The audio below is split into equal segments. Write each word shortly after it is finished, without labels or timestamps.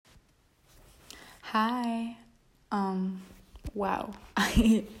Hi. Wow.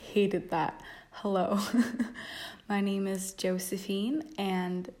 I hated that. Hello. My name is Josephine,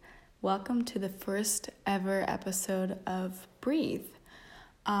 and welcome to the first ever episode of Breathe.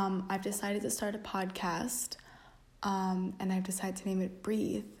 I've decided to start a podcast, and I've decided to name it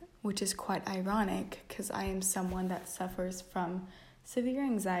Breathe, which is quite ironic because I am someone that suffers from severe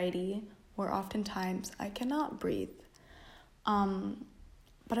anxiety where oftentimes I cannot breathe.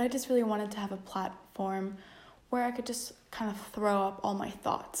 But I just really wanted to have a platform where I could just kind of throw up all my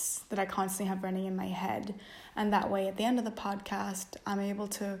thoughts that I constantly have running in my head. And that way, at the end of the podcast, I'm able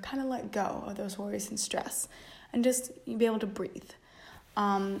to kind of let go of those worries and stress and just be able to breathe.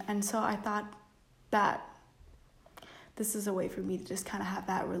 And so I thought that this is a way for me to just kind of have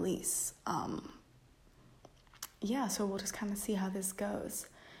that release. So we'll just kind of see how this goes.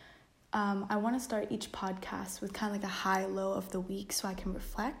 I want to start each podcast with kind of like a high-low of the week so I can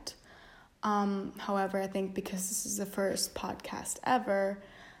reflect. However, I think because this is the first podcast ever,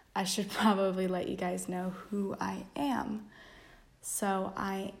 I should probably let you guys know who I am. So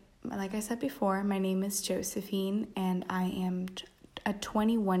like I said before, my name is Josephine, and I am a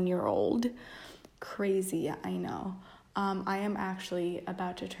 21-year-old. Crazy, I know. I am actually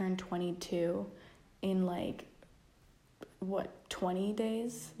about to turn 22 in 20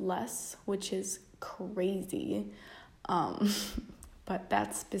 days less, which is crazy. But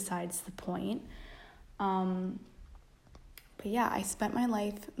that's besides the point. But yeah, I spent my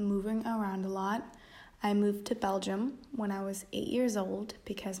life moving around a lot. I moved to Belgium when I was 8 years old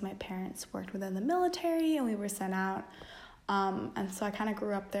because my parents worked within the military and we were sent out. And so I kind of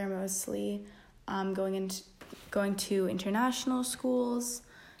grew up there mostly, going to international schools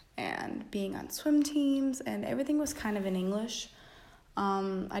and being on swim teams, and everything was kind of in English.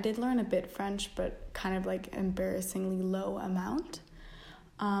 I did learn a bit French, but kind of embarrassingly low amount.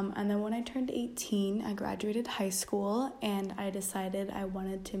 And then when I turned 18, I graduated high school, and I decided I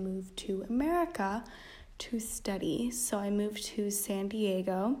wanted to move to America to study. So I moved to San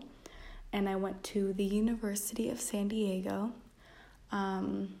Diego, and I went to the University of San Diego.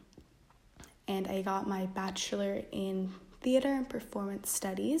 And I got my bachelor in theater and performance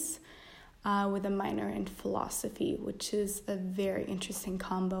studies with a minor in philosophy, which is a very interesting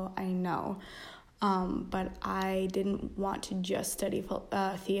combo, I know. But I didn't want to just study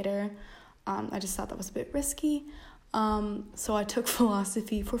theater. I just thought that was a bit risky. So I took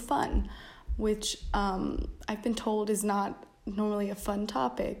philosophy for fun, which I've been told is not normally a fun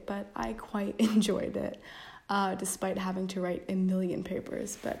topic, but I quite enjoyed it, despite having to write a million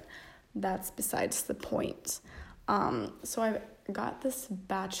papers, but that's besides the point. So I got this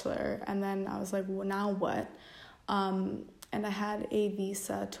bachelor, and then I was like, well, now what? And I had a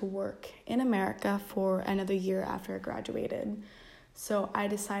visa to work in America for another year after I graduated. So I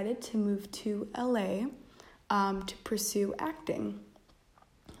decided to move to LA to pursue acting,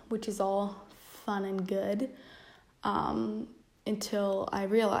 which is all fun and good, until I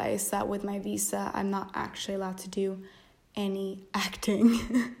realized that with my visa, I'm not actually allowed to do any acting.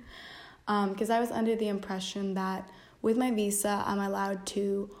 Because I was under the impression that with my visa, I'm allowed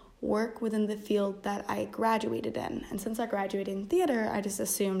to work within the field that I graduated in. And since I graduated in theater, I just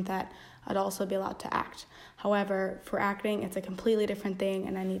assumed that I'd also be allowed to act. However, for acting, it's a completely different thing,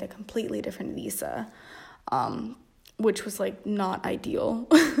 and I need a completely different visa, which was not ideal.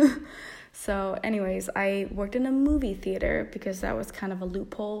 So anyways, I worked in a movie theater because that was kind of a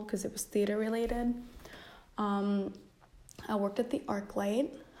loophole because it was theater related. I worked at the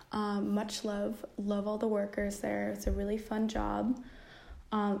ArcLight. Much love all the workers there. It's a really fun job.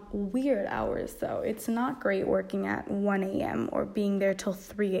 Weird hours though. It's not great working at 1 a.m. or being there till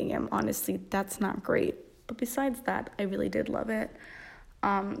 3 a.m. Honestly, that's not great. But besides that, I really did love it.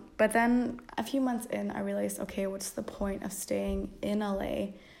 But then a few months in, I realized, okay, what's the point of staying in LA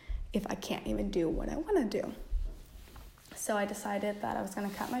if I can't even do what I want to do? So I decided that I was going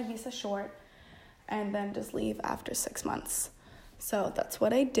to cut my visa short and then just leave after 6 months. So that's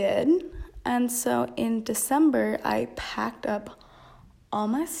what I did. And so in December, I packed up all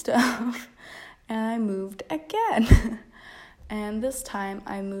my stuff and I moved again. And this time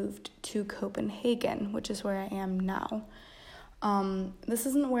I moved to Copenhagen, which is where I am now. This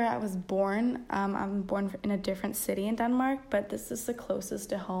isn't where I was born. I'm born in a different city in Denmark, but this is the closest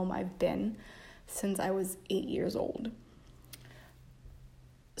to home I've been since I was 8 years old.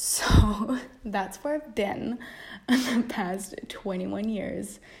 So that's where I've been the past 21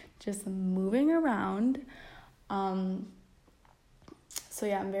 years, just moving around. So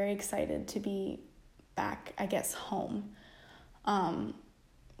yeah, I'm very excited to be back, I guess, home.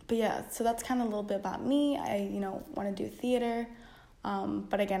 But yeah, so that's kind of a little bit about me. I, want to do theater.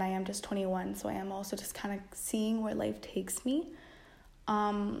 But again, I am just 21, so I am also just kind of seeing where life takes me.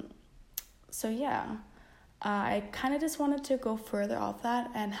 So yeah, I kind of just wanted to go further off that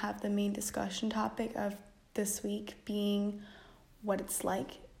and have the main discussion topic of this week being what it's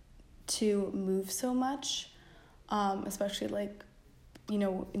like to move so much, especially like, you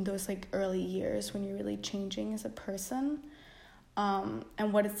know, in those like early years when you're really changing as a person,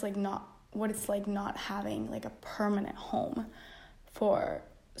 and what it's like not having like a permanent home for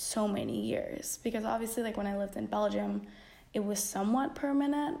so many years. Because obviously, like when I lived in Belgium, it was somewhat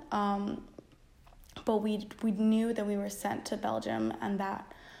permanent, but we knew that we were sent to Belgium and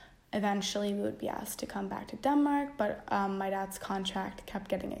that eventually we would be asked to come back to Denmark, but my dad's contract kept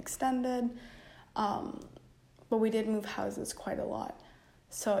getting extended, but we did move houses quite a lot,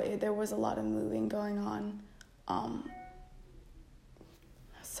 so there was a lot of moving going on.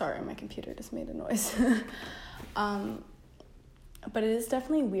 Sorry, my computer just made a noise. But it is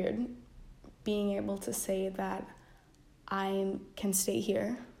definitely weird being able to say that I can stay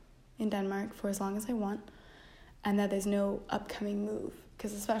here in Denmark for as long as I want and that there's no upcoming move.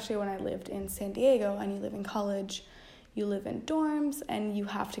 Because especially when I lived in San Diego and you live in college, you live in dorms and you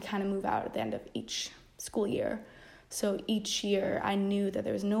have to kind of move out at the end of each school year. So each year I knew that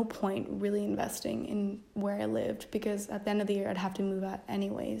there was no point really investing in where I lived because at the end of the year I'd have to move out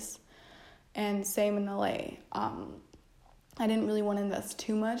anyways. And same in LA. I didn't really want to invest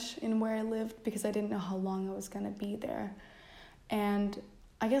too much in where I lived because I didn't know how long I was going to be there. And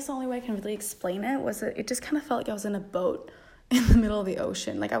I guess the only way I can really explain it was that it just kind of felt like I was in a boat in the middle of the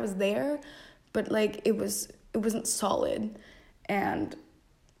ocean. Like I was there, but like it wasn't solid. And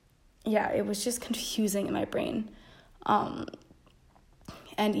yeah, it was just confusing in my brain.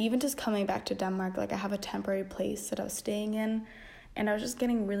 And even just coming back to Denmark, like I have a temporary place that I was staying in, and I was just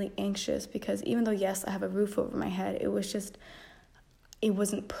getting really anxious because even though, yes, I have a roof over my head, it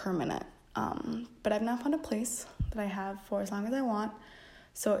wasn't permanent. But I've now found a place that I have for as long as I want.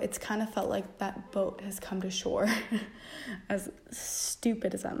 So it's kind of felt like that boat has come to shore, as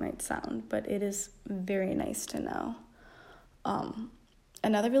stupid as that might sound, but it is very nice to know.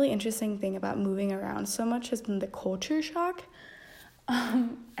 Another really interesting thing about moving around so much has been the culture shock.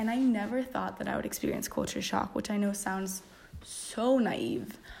 And I never thought that I would experience culture shock, which I know sounds so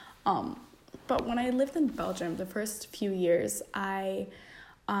naive. But when I lived in Belgium, the first few years, I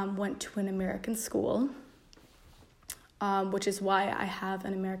went to an American school, which is why I have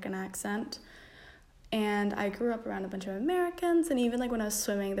an American accent. And I grew up around a bunch of Americans, and even like when I was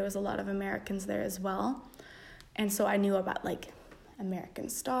swimming, there was a lot of Americans there as well. And so I knew about like American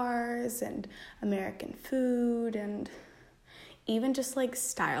stars and American food and even just like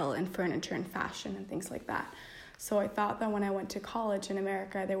style and furniture and fashion and things like that. So I thought that when I went to college in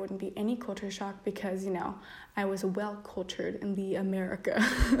America, there wouldn't be any culture shock because, you know, I was well cultured in the America.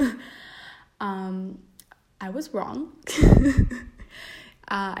 I was wrong.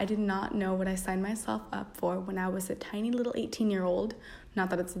 I did not know what I signed myself up for when I was a tiny little 18-year-old,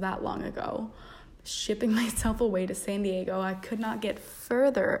 not that it's that long ago, shipping myself away to San Diego. I could not get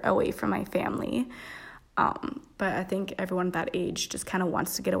further away from my family. But I think everyone at that age just kind of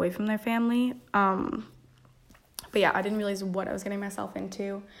wants to get away from their family. But yeah, I didn't realize what I was getting myself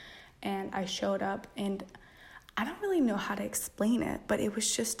into. And I showed up, and I don't really know how to explain it, but it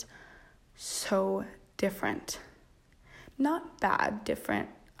was just so different. Not bad, different.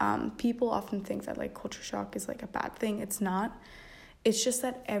 People often think that like culture shock is like a bad thing. It's not. It's just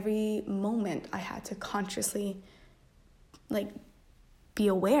that every moment I had to consciously like be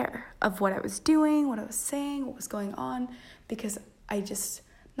aware of what I was doing, what I was saying, what was going on, because I just,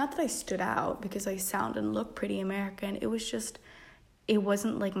 not that I stood out because I sound and look pretty American, it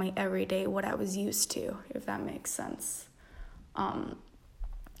wasn't like my everyday, what I was used to, if that makes sense.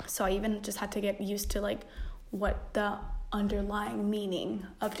 So I even just had to get used to like what the underlying meaning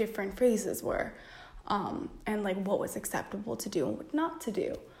of different phrases were, and like what was acceptable to do and what not to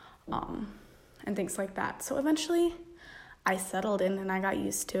do, and things like that. So eventually I settled in and I got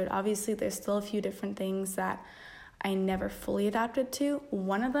used to it. Obviously, there's still a few different things that I never fully adapted to.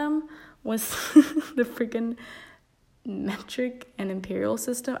 One of them was the freaking metric and imperial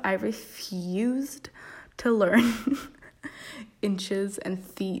system. I refused to learn inches and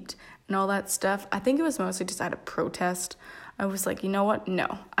feet and all that stuff. I think it was mostly just out of protest. I was like, you know what?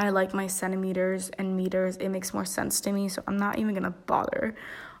 No, I like my centimeters and meters. It makes more sense to me, so I'm not even gonna bother.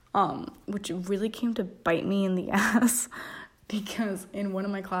 Which really came to bite me in the ass because in one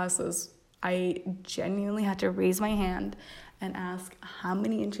of my classes, I genuinely had to raise my hand and ask how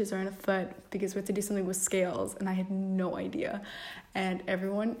many inches are in a foot because we had to do something with scales, and I had no idea. And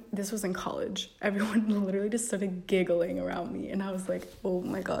everyone, this was in college, everyone literally just started giggling around me, and I was like, oh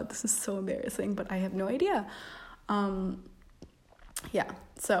my god, this is so embarrassing, but I have no idea. Yeah,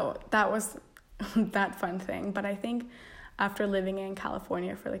 so that was that fun thing. But I think after living in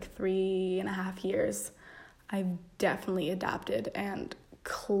California for like 3.5 years, I've definitely adapted, and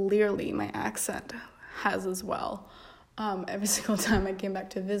clearly my accent has as well. Every single time I came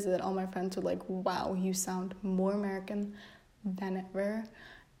back to visit, all my friends were like, wow, you sound more American than ever.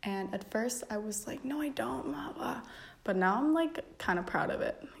 And at first I was like, no, I don't, blah, blah. But now I'm like kind of proud of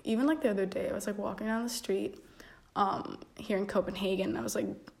it. Even like the other day, I was like walking down the street here in Copenhagen. I was like,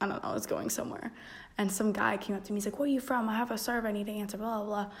 I don't know, I was going somewhere. And some guy came up to me, he's like, where are you from? I have a survey, I need to answer, blah, blah,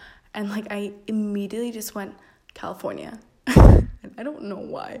 blah. And like I immediately just went, California. And I don't know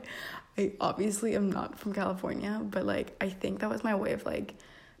why. I obviously am not from California, but like I think that was my way of like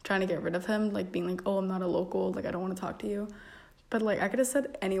trying to get rid of him, like being like, oh, I'm not a local, like I don't want to talk to you. But like I could have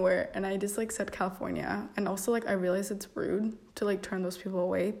said anywhere, and I just like said California. And also like I realized it's rude to like turn those people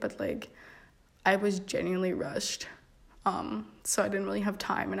away, but like I was genuinely rushed. So I didn't really have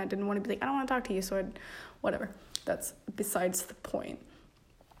time, and I didn't want to be like, I don't want to talk to you, so whatever. That's besides the point.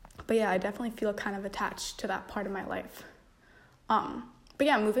 But yeah, I definitely feel kind of attached to that part of my life. But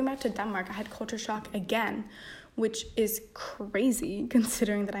yeah, moving back to Denmark, I had culture shock again, which is crazy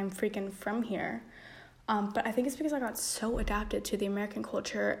considering that I'm freaking from here. But I think it's because I got so adapted to the American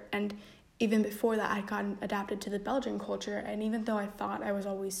culture, and even before that, I'd gotten adapted to the Belgian culture. And even though I thought I was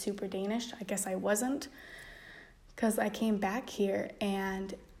always super Danish, I guess I wasn't, because I came back here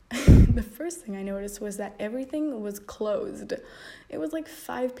and the first thing I noticed was that everything was closed. It was like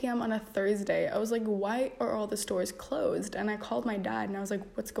 5 p.m. on a Thursday. I was like, why are all the stores closed? And I called my dad and I was like,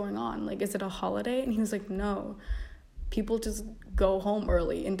 what's going on? Like, is it a holiday? And he was like, no, people just go home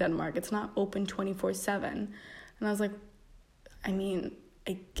early in Denmark. It's not open 24/7. And I was like, I mean,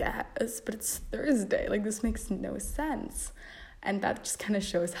 I guess, but it's Thursday. Like, this makes no sense. And that just kind of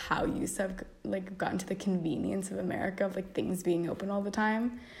shows how used to have like gotten to the convenience of America of like things being open all the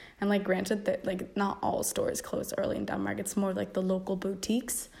time. And like granted that like not all stores close early in Denmark. It's more like the local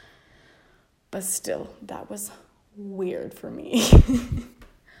boutiques. But still, that was weird for me.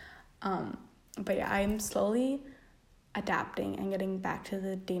 But yeah, I'm slowly adapting and getting back to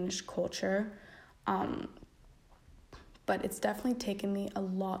the Danish culture. But it's definitely taken me a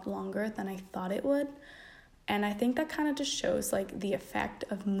lot longer than I thought it would. And I think that kind of just shows like the effect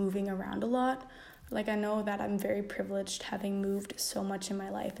of moving around a lot. Like I know that I'm very privileged having moved so much in my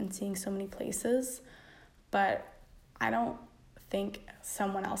life and seeing so many places, but I don't think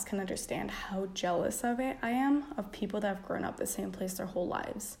someone else can understand how jealous of it I am of people that have grown up the same place their whole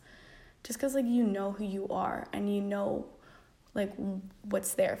lives. Just because like you know who you are and you know like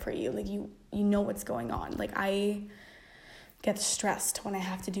what's there for you. Like you know what's going on. Like I get stressed when I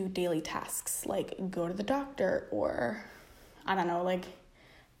have to do daily tasks, like go to the doctor or, I don't know, like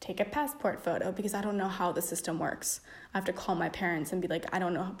take a passport photo because I don't know how the system works. I have to call my parents and be like, I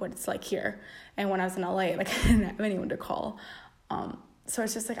don't know what it's like here. And when I was in LA, like I didn't have anyone to call. So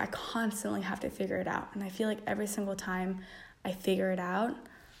it's just like I constantly have to figure it out. And I feel like every single time I figure it out,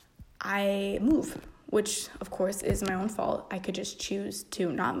 I move, which of course is my own fault. I could just choose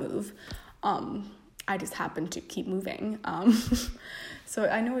to not move. I just happen to keep moving. So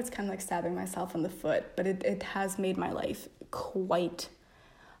I know it's kind of like stabbing myself in the foot, but it has made my life quite,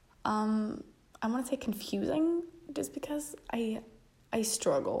 I want to say confusing, just because I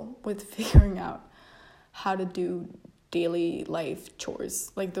struggle with figuring out how to do daily life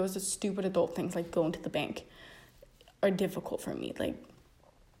chores. Like those are stupid adult things like going to the bank are difficult for me. Like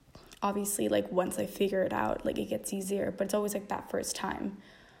obviously like once I figure it out, like it gets easier, but it's always like that first time.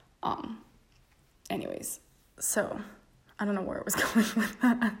 Anyways, so I don't know where I was going with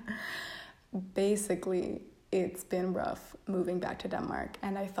that. Basically, it's been rough moving back to Denmark,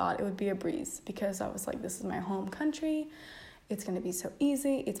 and I thought it would be a breeze because I was like, this is my home country. It's going to be so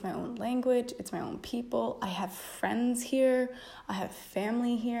easy. It's my own language. It's my own people. I have friends here. I have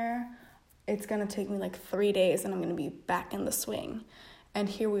family here. It's going to take me like 3 days, and I'm going to be back in the swing. And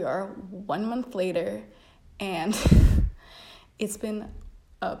here we are 1 month later, and it's been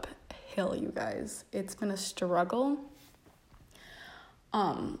uphill, you guys. It's been a struggle,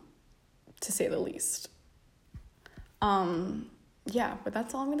 to say the least. Yeah, but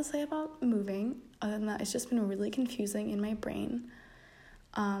that's all I'm gonna say about moving. Other than that, it's just been really confusing in my brain.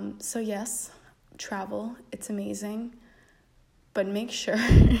 So yes, travel, it's amazing, but make sure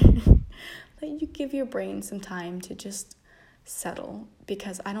that you give your brain some time to just settle,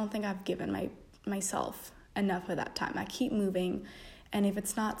 because I don't think I've given myself enough of that time. I keep moving, and if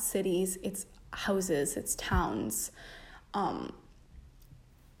it's not cities, it's houses, it's towns,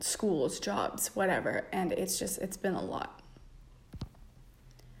 schools, jobs, whatever, and it's been a lot.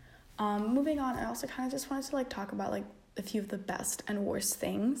 Moving on, I also kind of just wanted to like talk about like a few of the best and worst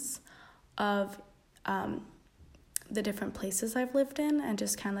things of the different places I've lived in, and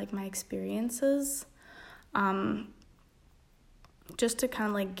just kind of like my experiences, just to kind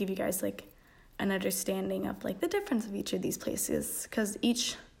of like give you guys like an understanding of like the difference of each of these places, because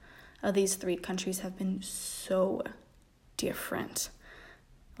each of these 3 countries have been so different,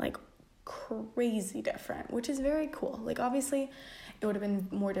 like crazy different, which is very cool. Like obviously it would have been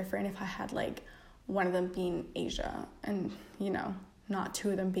more different if I had like one of them being Asia and, you know, not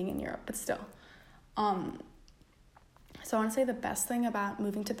 2 of them being in Europe, but still. So I want to say the best thing about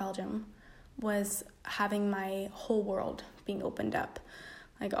moving to Belgium was having my whole world being opened up.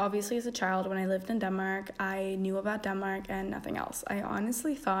 Like obviously as a child, when I lived in Denmark, I knew about Denmark and nothing else. I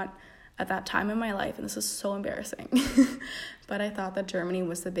honestly thought at that time in my life, and this is so embarrassing, but I thought that Germany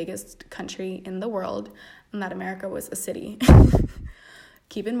was the biggest country in the world and that America was a city.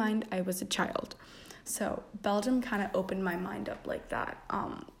 Keep in mind, I was a child. So Belgium kind of opened my mind up like that,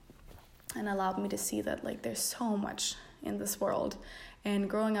 and allowed me to see that like there's so much in this world. And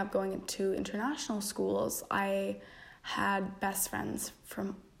growing up, going into international schools, I had best friends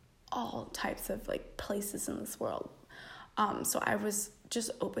from all types of like places in this world. So I was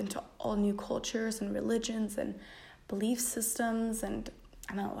just open to all new cultures and religions and belief systems and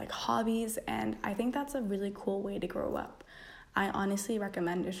I don't know, like hobbies. And I think that's a really cool way to grow up. I honestly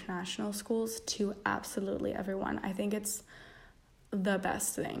recommend international schools to absolutely everyone. I think it's the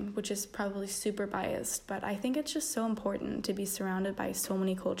best thing, which is probably super biased, but I think it's just so important to be surrounded by so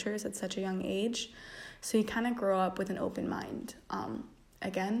many cultures at such a young age. So you kind of grow up with an open mind.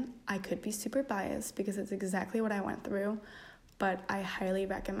 Again, I could be super biased because it's exactly what I went through, but I highly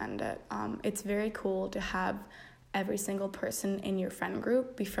recommend it. It's very cool to have every single person in your friend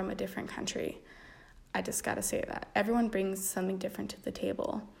group be from a different country. I just gotta say that. Everyone brings something different to the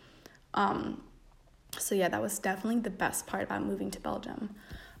table. So yeah, that was definitely the best part about moving to Belgium.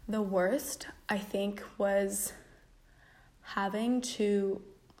 The worst, I think, was having to,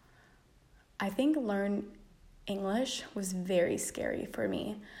 learn English was very scary for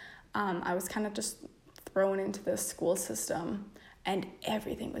me. I was kind of just thrown into the school system and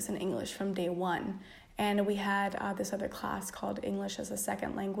everything was in English from day one. And we had this other class called English as a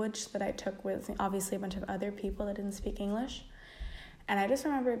Second Language that I took with obviously a bunch of other people that didn't speak English. And I just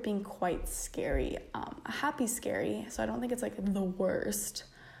remember it being quite scary, a happy scary. So I don't think it's like the worst,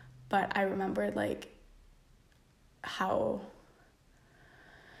 but I remembered like how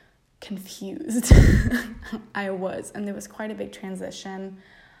confused I was. And there was quite a big transition.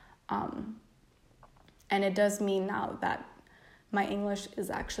 And it does mean now that my English is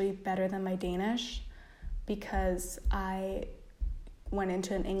actually better than my Danish because I went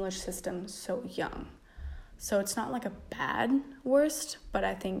into an English system so young. So it's not like a bad worst, but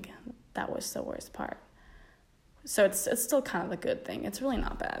I think that was the worst part. So it's still kind of a good thing. It's really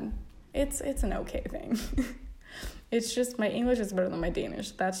not bad. It's an okay thing. It's just my English is better than my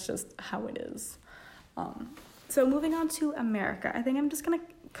Danish. That's just how it is. So moving on to America, I think I'm just going to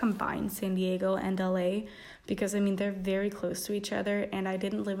combine San Diego and LA because, I mean, they're very close to each other and I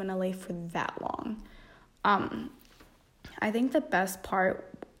didn't live in LA for that long. I think the best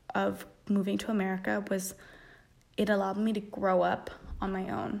part of moving to America was it allowed me to grow up on my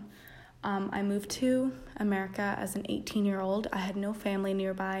own. I moved to America as an 18-year-old. I had no family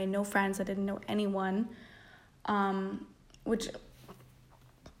nearby, no friends. I didn't know anyone, which,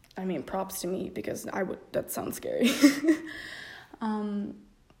 I mean, props to me because that sounds scary.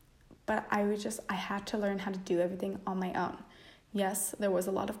 But I had to learn how to do everything on my own. Yes, there was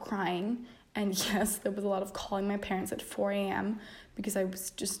a lot of crying, and yes, there was a lot of calling my parents at 4 a.m. because I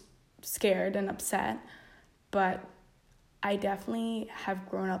was just scared and upset, but I definitely have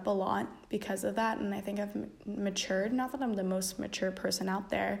grown up a lot because of that, and I think I've matured. Not that I'm the most mature person out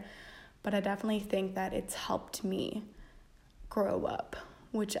there, but I definitely think that it's helped me grow up,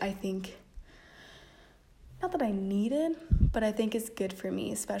 which I think, not that I needed, but I think is good for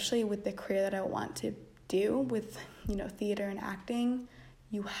me, especially with the career that I want to do with, theater and acting.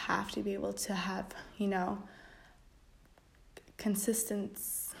 You have to be able to have,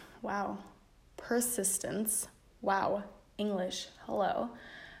 persistence, English, hello.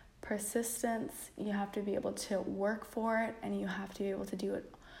 Persistence, you have to be able to work for it, and you have to be able to do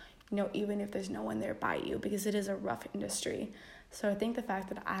it, even if there's no one there by you, because it is a rough industry. So I think the fact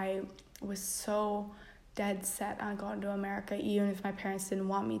that I was so dead set on going to America, even if my parents didn't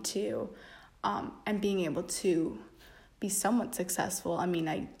want me to, and being able to be somewhat successful. I mean,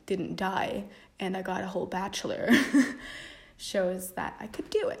 I didn't die and I got a whole bachelor shows that I could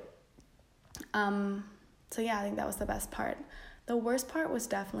do it. So yeah, I think that was the best part. The worst part was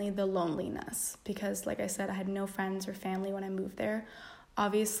definitely the loneliness because, like I said, I had no friends or family when I moved there.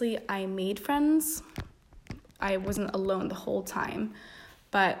 Obviously, I made friends. I wasn't alone the whole time,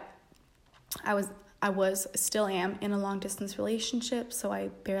 but I still am in a long distance relationship, so I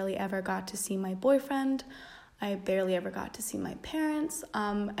barely ever got to see my boyfriend. I barely ever got to see my parents.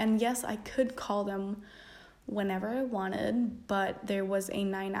 And yes, I could call them whenever I wanted, but there was a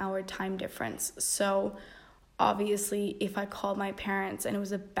 9-hour time difference. So obviously, if I called my parents and it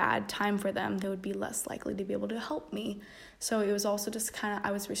was a bad time for them, they would be less likely to be able to help me. So it was also just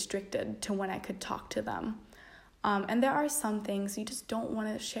I was restricted to when I could talk to them. And there are some things you just don't want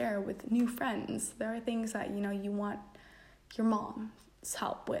to share with new friends. There are things that, you want your mom's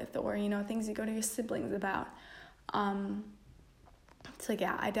help with, or, things you go to your siblings about. So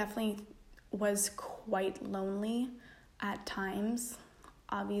yeah, I definitely was quite lonely at times.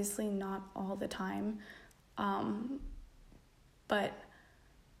 Obviously not all the time. But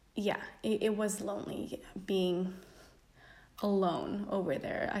yeah, it was lonely being alone over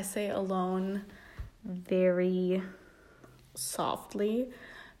there. I say alone very softly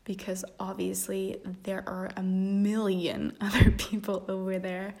because obviously there are a million other people over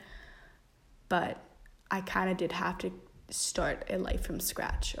there, but I kind of did have to start a life from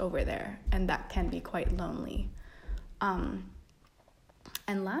scratch over there, and that can be quite lonely. And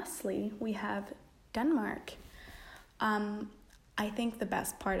lastly, we have Denmark. I think the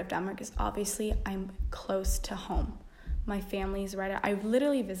best part of Denmark is obviously I'm close to home. My family's right out. I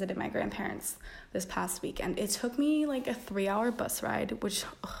literally visited my grandparents this past week, and it took me like a 3-hour bus ride, which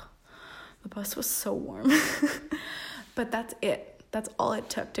the bus was so warm. But that's it. That's all it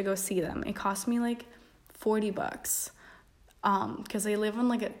took to go see them. It cost me like $40. Because they live on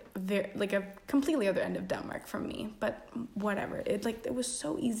like a completely other end of Denmark from me, but whatever. It was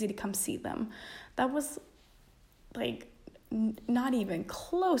so easy to come see them. That was like not even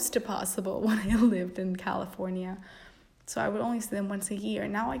close to possible when I lived in California. So I would only see them once a year.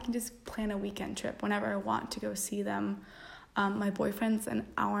 Now I can just plan a weekend trip whenever I want to go see them. My boyfriend's an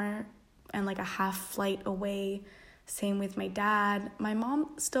hour and like a half flight away. Same with my dad. My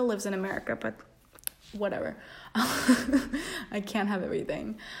mom still lives in America, but whatever. I can't have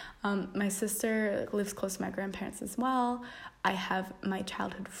everything. My sister lives close to my grandparents as well. I have my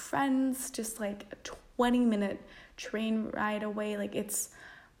childhood friends just like a 20-minute train ride away.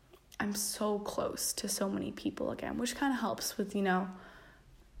 I'm so close to so many people again, which kind of helps with, like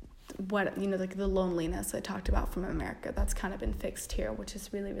the loneliness I talked about from America. That's kind of been fixed here, which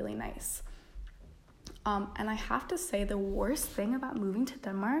is really, really nice. And I have to say the worst thing about moving to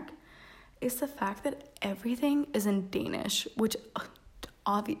Denmark is the fact that everything is in Danish, which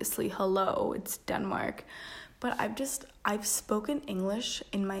obviously, hello, it's Denmark. But I've spoken English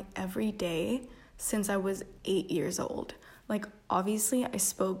in my everyday since I was 8 years old. Like, obviously, I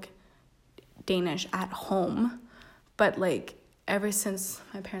spoke Danish at home, but like ever since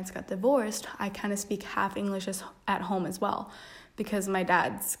my parents got divorced, I kind of speak half English at home as well, because my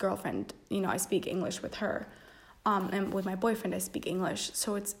dad's girlfriend, I speak English with her, and with my boyfriend I speak English.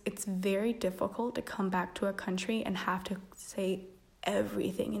 So it's very difficult to come back to a country and have to say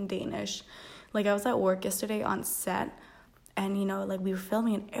everything in Danish. Like, I was at work yesterday on set, and we were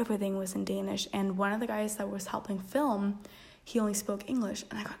filming and everything was in Danish, and one of the guys that was helping film, he only spoke English,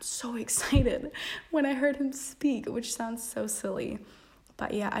 and I got so excited when I heard him speak, which sounds so silly.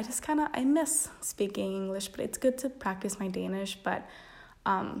 But yeah, I miss speaking English, but it's good to practice my Danish. But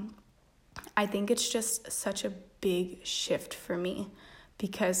I think it's just such a big shift for me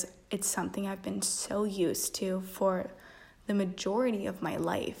because it's something I've been so used to for the majority of my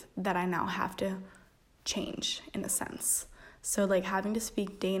life that I now have to change in a sense. So like having to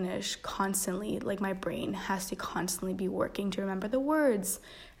speak Danish constantly, like my brain has to constantly be working to remember the words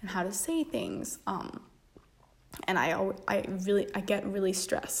and how to say things. And I get really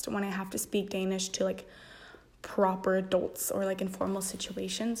stressed when I have to speak Danish to like proper adults or like in formal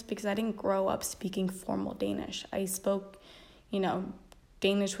situations, because I didn't grow up speaking formal Danish. I spoke,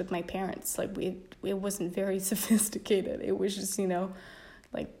 Danish with my parents. Like it wasn't very sophisticated. It was just,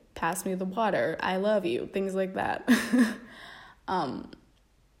 like pass me the water, I love you, things like that.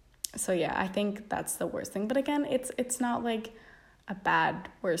 So yeah, I think that's the worst thing. But again, it's not like a bad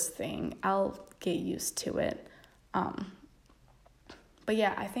worst thing. I'll get used to it. But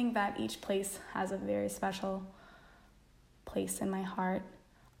yeah, I think that each place has a very special place in my heart.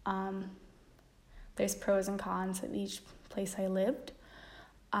 There's pros and cons at each place I lived.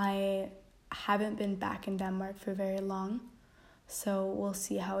 I haven't been back in Denmark for very long, so we'll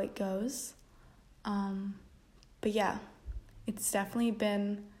see how it goes. But yeah, it's definitely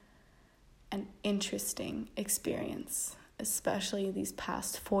been an interesting experience, especially these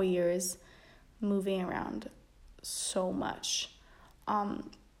past 4 years, moving around so much.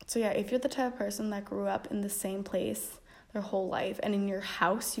 So yeah, if you're the type of person that grew up in the same place their whole life, and in your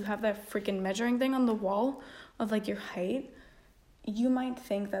house you have that freaking measuring thing on the wall of like your height, you might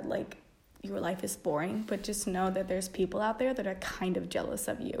think that like your life is boring, but just know that there's people out there that are kind of jealous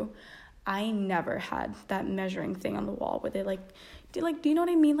of you. I never had that measuring thing on the wall where they do you know what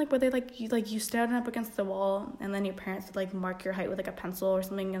I mean? Like where they you stand up against the wall, and then your parents would like mark your height with like a pencil or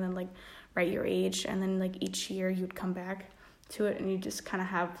something, and then like write your age, and then like each year you'd come back to it, and you just kind of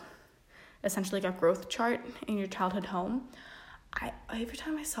have essentially like a growth chart in your childhood home. Every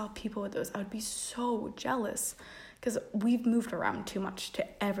time I saw people with those, I would be so jealous, because we've moved around too much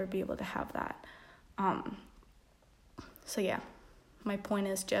to ever be able to have that. So yeah, my point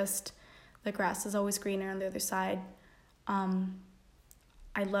is just the grass is always greener on the other side.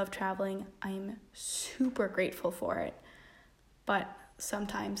 I love traveling. I'm super grateful for it, but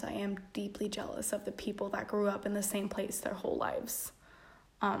sometimes I am deeply jealous of the people that grew up in the same place their whole lives.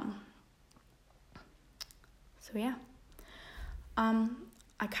 So yeah,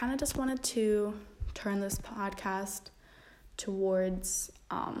 I kind of just wanted to turn this podcast towards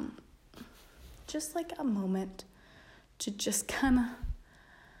just like a moment to just kind of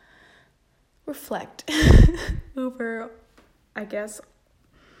reflect over, I guess,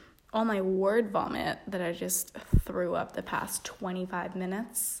 all my word vomit that I just threw up the past 25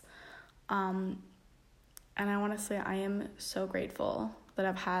 minutes. And I want to say I am so grateful that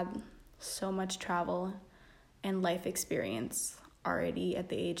I've had so much travel and life experience already at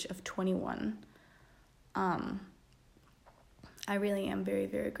the age of 21. I really am very,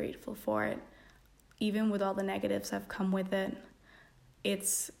 very grateful for it. Even with all the negatives that have come with it,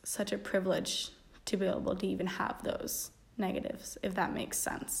 it's such a privilege to be able to even have those negatives, if that makes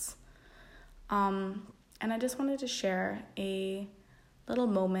sense. And I just wanted to share a little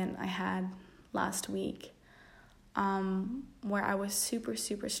moment I had last week where I was super,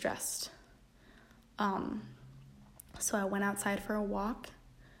 super stressed. So I went outside for a walk,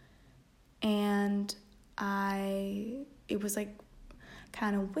 and it was like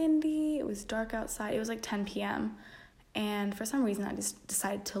kind of windy, it was dark outside, it was like 10 p.m., and for some reason I just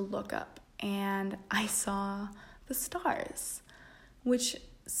decided to look up, and I saw the stars, which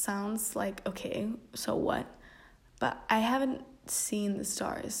sounds like, okay, so what? But I haven't seen the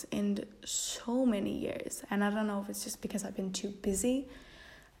stars in so many years, and I don't know if it's just because I've been too busy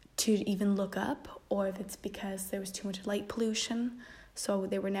to even look up, or if it's because there was too much light pollution, so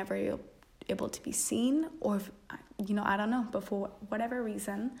they were never able to be seen, or if, I don't know, but for whatever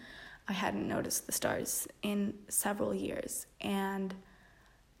reason, I hadn't noticed the stars in several years, and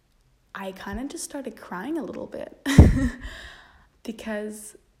I kind of just started crying a little bit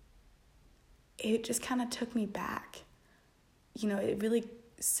because it just kind of took me back. It really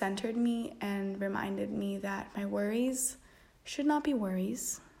centered me and reminded me that my worries should not be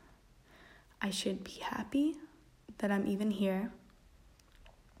worries. I should be happy that I'm even here,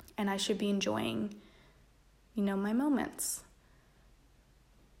 and I should be enjoying, my moments.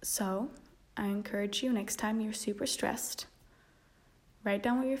 So I encourage you, next time you're super stressed, write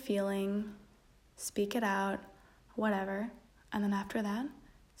down what you're feeling, speak it out, whatever, and then after that,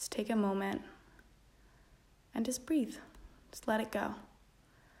 just take a moment and just breathe. Just let it go.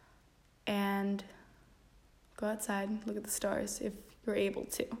 And go outside, look at the stars if you're able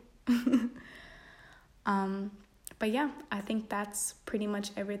to. But yeah, I think that's pretty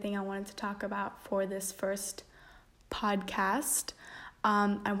much everything I wanted to talk about for this first podcast.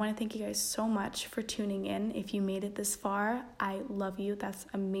 I want to thank you guys so much for tuning in. If you made it this far, I love you. That's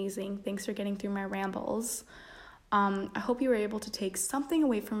amazing. Thanks for getting through my rambles. I hope you were able to take something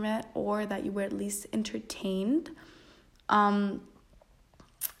away from it, or that you were at least entertained. I'm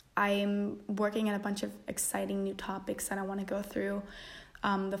working on a bunch of exciting new topics that I want to go through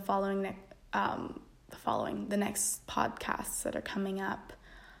the next podcasts that are coming up.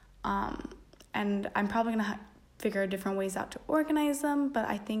 And I'm probably going to figure different ways out to organize them, but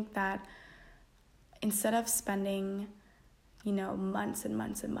I think that instead of spending, months and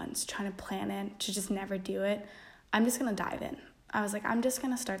months and months trying to plan it, to just never do it, I'm just going to dive in. I was like, I'm just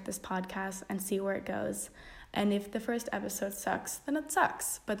going to start this podcast and see where it goes. And if the first episode sucks, then it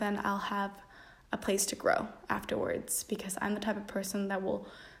sucks. But then I'll have a place to grow afterwards, because I'm the type of person that will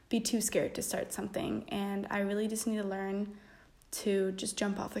be too scared to start something. And I really just need to learn to just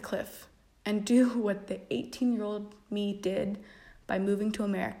jump off the cliff and do what the 18-year-old me did by moving to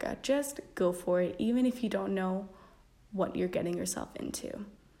America. Just go for it, even if you don't know what you're getting yourself into.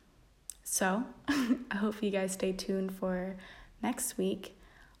 So I hope you guys stay tuned for next week.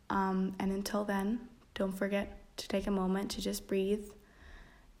 And until then, don't forget to take a moment to just breathe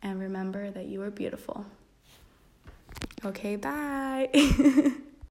and remember that you are beautiful. Okay, bye.